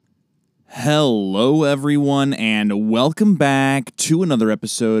Hello, everyone, and welcome back to another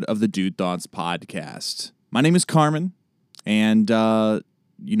episode of the Dude Thoughts podcast. My name is Carmen, and,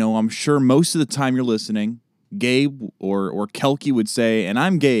 I'm sure most of the time you're listening, Gabe or Kelky would say, and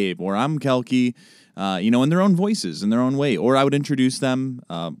I'm Gabe, or I'm Kelky, in their own voices, in their own way. Or I would introduce them,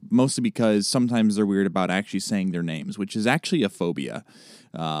 mostly because sometimes they're weird about actually saying their names, which is actually a phobia.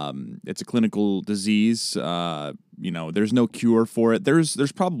 It's a clinical disease. There's no cure for it.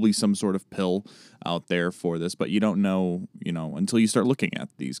 There's probably some sort of pill out there for this, but you don't know, until you start looking at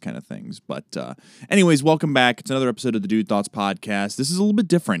these kind of things. But anyways, welcome back. It's another episode of the Dude Thoughts podcast. This is a little bit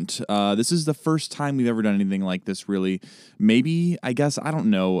different. This is the first time we've ever done anything like this, really. Maybe, I guess, I don't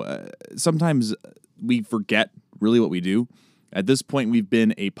know. Sometimes we forget really what we do. At this point, we've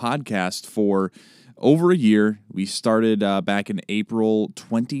been a podcast for over a year. We started back in April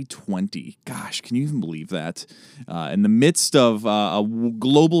 2020. Gosh, can you even believe that? In the midst of a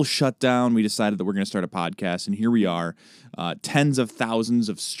global shutdown, we decided that we're going to start a podcast, and here we are, tens of thousands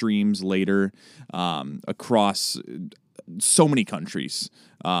of streams later, across so many countries.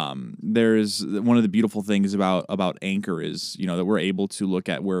 There's one of the beautiful things about Anchor is, that we're able to look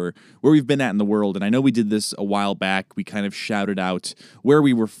at where we've been at in the world. And I know we did this a while back. We kind of shouted out where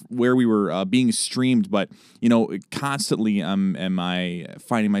we were being streamed, but constantly am I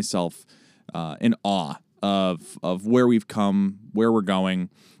finding myself in awe of where we've come, where we're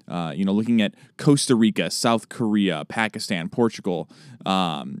going. Looking at Costa Rica, South Korea, Pakistan, Portugal,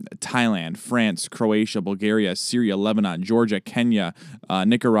 Thailand, France, Croatia, Bulgaria, Syria, Lebanon, Georgia, Kenya,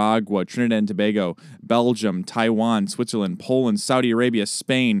 Nicaragua, Trinidad and Tobago, Belgium, Taiwan, Switzerland, Poland, Saudi Arabia,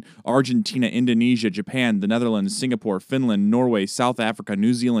 Spain, Argentina, Indonesia, Japan, the Netherlands, Singapore, Finland, Norway, South Africa,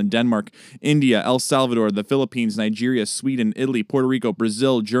 New Zealand, Denmark, India, El Salvador, the Philippines, Nigeria, Sweden, Italy, Puerto Rico,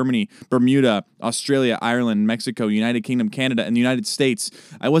 Brazil, Germany, Bermuda, Australia, Ireland, Mexico, United Kingdom, Canada, and the United States.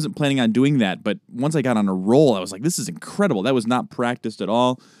 I wasn't planning on doing that, but once I got on a roll, I was like, this is incredible. That was not practiced at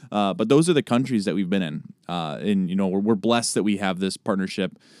all. But those are the countries that we've been in. We're blessed that we have this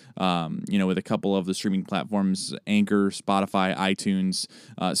partnership, with a couple of the streaming platforms, Anchor, Spotify, iTunes,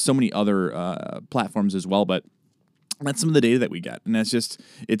 so many other platforms as well. But that's some of the data that we get, and it's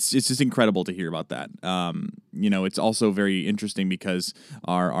just incredible to hear about that. It's also very interesting because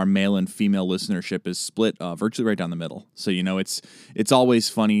our male and female listenership is split virtually right down the middle. So it's always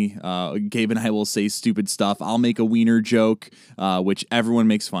funny. Gabe and I will say stupid stuff. I'll make a wiener joke, which everyone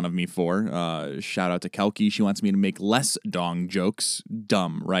makes fun of me for. Shout out to Kelky. She wants me to make less dong jokes.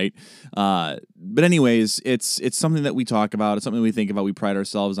 Dumb, right? But anyways, it's something that we talk about. It's something we think about. We pride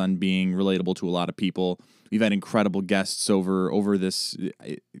ourselves on being relatable to a lot of people. We've had incredible guests over this.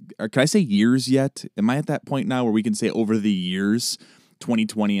 Can I say years yet? Am I at that point now where we can say over the years,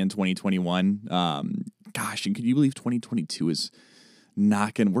 2020 and 2021? Gosh, and can you believe 2022 is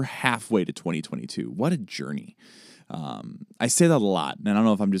knocking? We're halfway to 2022. What a journey. I say that a lot, and I don't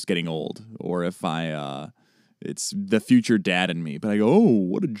know if I'm just getting old or if it's the future dad in me, but I go, oh,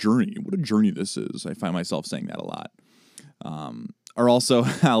 what a journey this is. I find myself saying that a lot. Or also,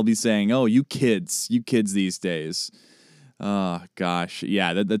 I'll be saying, oh, you kids these days. Oh, gosh.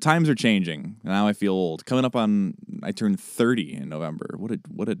 Yeah, the times are changing. Now I feel old. I turned 30 in November.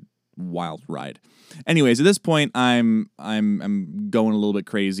 What a wild ride. Anyways, at this point, I'm going a little bit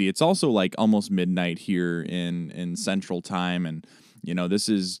crazy. It's also like almost midnight here in Central Time, and this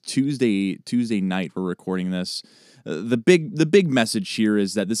is Tuesday night. We're recording this. The big message here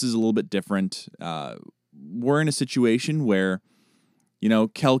is that this is a little bit different. We're in a situation where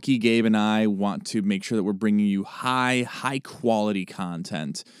Kelky, Gabe, and I want to make sure that we're bringing you high quality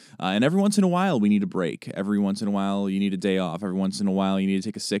content. And every once in a while, we need a break. Every once in a while, you need a day off. Every once in a while, you need to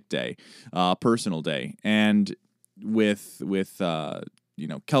take a sick day, personal day. And with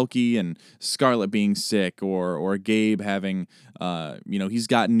Kelky and Scarlett being sick, or Gabe having, he's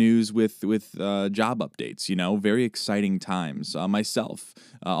got news with job updates. Very exciting times. Myself,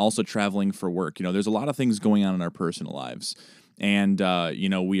 also traveling for work. There's a lot of things going on in our personal lives. And,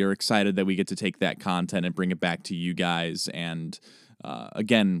 we are excited that we get to take that content and bring it back to you guys and,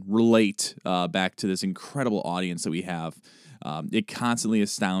 again, relate back to this incredible audience that we have. It constantly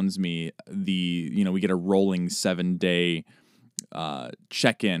astounds me. We get a rolling 7-day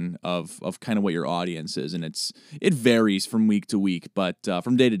check-in of kind of what your audience is. And it varies from week to week, but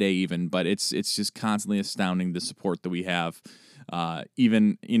from day to day even. But it's just constantly astounding the support that we have.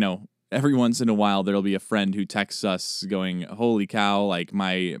 Even, every once in a while, there'll be a friend who texts us going, holy cow, like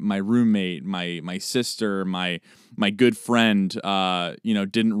my roommate, my sister, my good friend,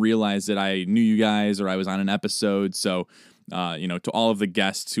 didn't realize that I knew you guys or I was on an episode. So, To all of the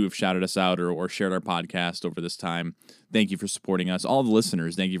guests who have shouted us out or shared our podcast over this time, thank you for supporting us. All the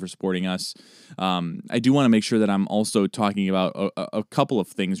listeners, thank you for supporting us. I do want to make sure that I'm also talking about a couple of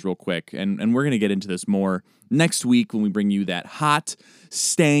things real quick, and we're going to get into this more next week when we bring you that hot,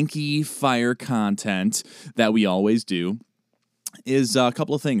 stanky fire content that we always do. Is a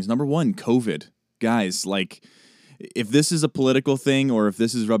couple of things. Number one, COVID. Guys, like, if this is a political thing or if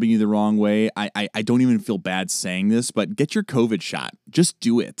this is rubbing you the wrong way, I don't even feel bad saying this, but get your COVID shot. Just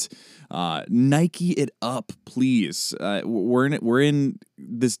do it. Nike it up, please. We're in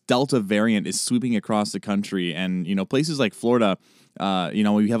this Delta variant is sweeping across the country, and places like Florida.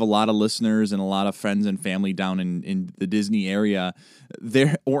 We have a lot of listeners and a lot of friends and family down in the Disney area.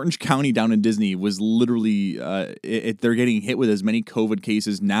 Orange County down in Disney was literally, they're getting hit with as many COVID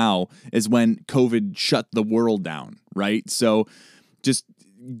cases now as when COVID shut the world down, right? So just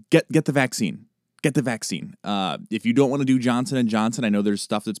get the vaccine. Get the vaccine. If you don't want to do Johnson & Johnson, I know there's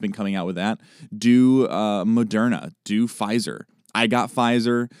stuff that's been coming out with that. Do Moderna. Do Pfizer. I got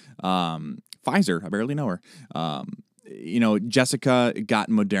Pfizer. Pfizer, I barely know her. Jessica got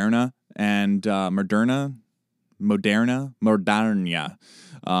Moderna and Moderna.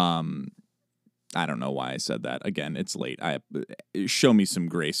 I don't know why I said that. Again, it's late. Show me some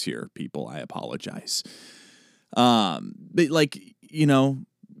grace here, people. I apologize. But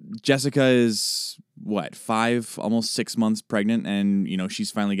Jessica is almost 6 months pregnant, and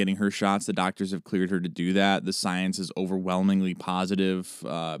she's finally getting her shots. The doctors have cleared her to do that. The science is overwhelmingly positive.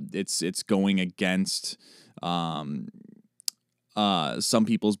 It's going against some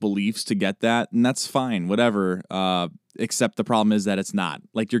people's beliefs to get that, and that's fine, whatever. Except the problem is that it's not.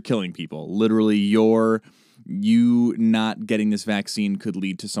 Like, you're killing people. Literally, you not getting this vaccine could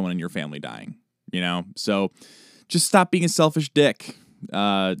lead to someone in your family dying. So just stop being a selfish dick.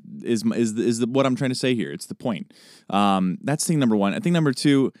 Is what I'm trying to say here. It's the point. That's thing number one. I think number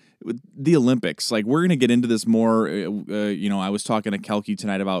two, the Olympics. Like, we're gonna get into this more. I was talking to Kelky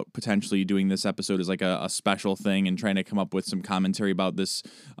tonight about potentially doing this episode as like a special thing and trying to come up with some commentary about this.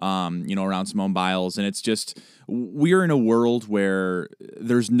 Around Simone Biles, and it's just we're in a world where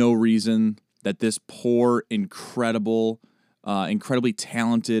there's no reason that this poor, incredibly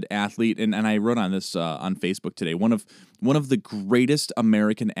talented athlete, and I wrote on this on Facebook today. One of the greatest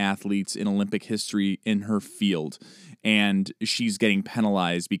American athletes in Olympic history in her field, and she's getting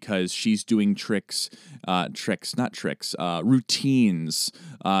penalized because she's doing routines.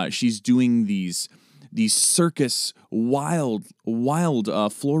 She's doing these circus wild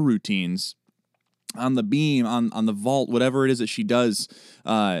floor routines on the beam, on the vault, whatever it is that she does,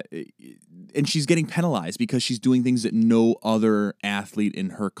 and she's getting penalized because she's doing things that no other athlete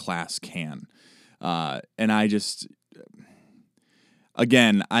in her class can. And I just,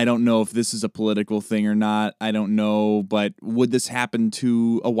 again, I don't know if this is a political thing or not. I don't know, but would this happen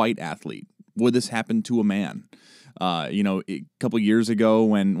to a white athlete? Would this happen to a man? A couple years ago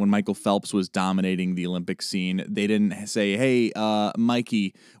when Michael Phelps was dominating the Olympic scene, they didn't say, hey,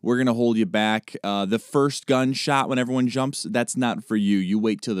 Mikey, we're going to hold you back. The first gun shot when everyone jumps, that's not for you. You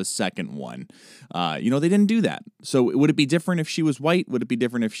wait till the second one. They didn't do that. So would it be different if she was white? Would it be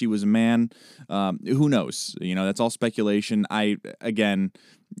different if she was a man? Who knows? That's all speculation. With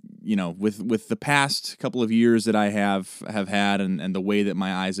the past couple of years that I have had and the way that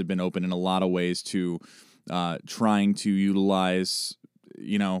my eyes have been open in a lot of ways to trying to utilize,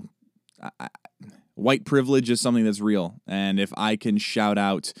 white privilege is something that's real. And if I can shout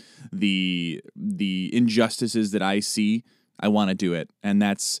out the injustices that I see, I want to do it. And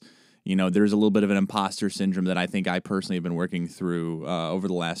that's, there's a little bit of an imposter syndrome that I think I personally have been working through over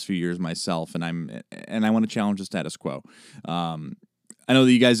the last few years myself. And I want to challenge the status quo. I know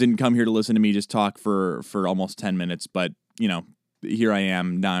that you guys didn't come here to listen to me just talk for almost 10 minutes, but, here I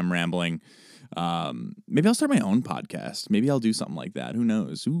am. Now I'm rambling. Maybe I'll start my own podcast. Maybe I'll do something like that. Who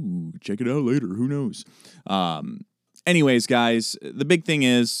knows? Ooh, check it out later. Who knows? Anyways, guys, the big thing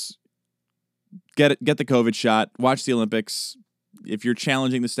is get the COVID shot. Watch the Olympics. If you're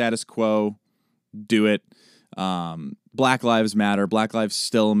challenging the status quo, do it. Black lives matter. Black lives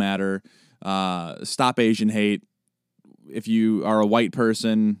still matter. Stop Asian hate. If you are a white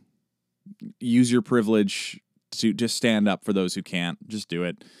person, use your privilege to just stand up for those who can't. Just do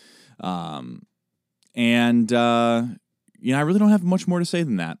it. I really don't have much more to say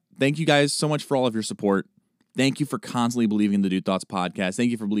than that. Thank you guys so much for all of your support. Thank you for constantly believing in the Dude Thoughts podcast. Thank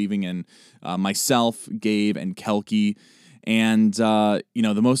you for believing in myself, Gabe, and Kelky. And,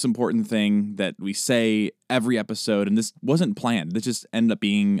 the most important thing that we say every episode, and this wasn't planned, this just ended up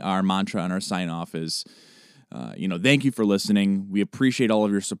being our mantra and our sign-off is, thank you for listening. We appreciate all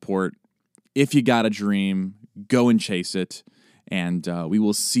of your support. if you got a dream, go and chase it. And we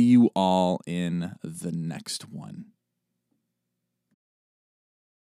will see you all in the next one.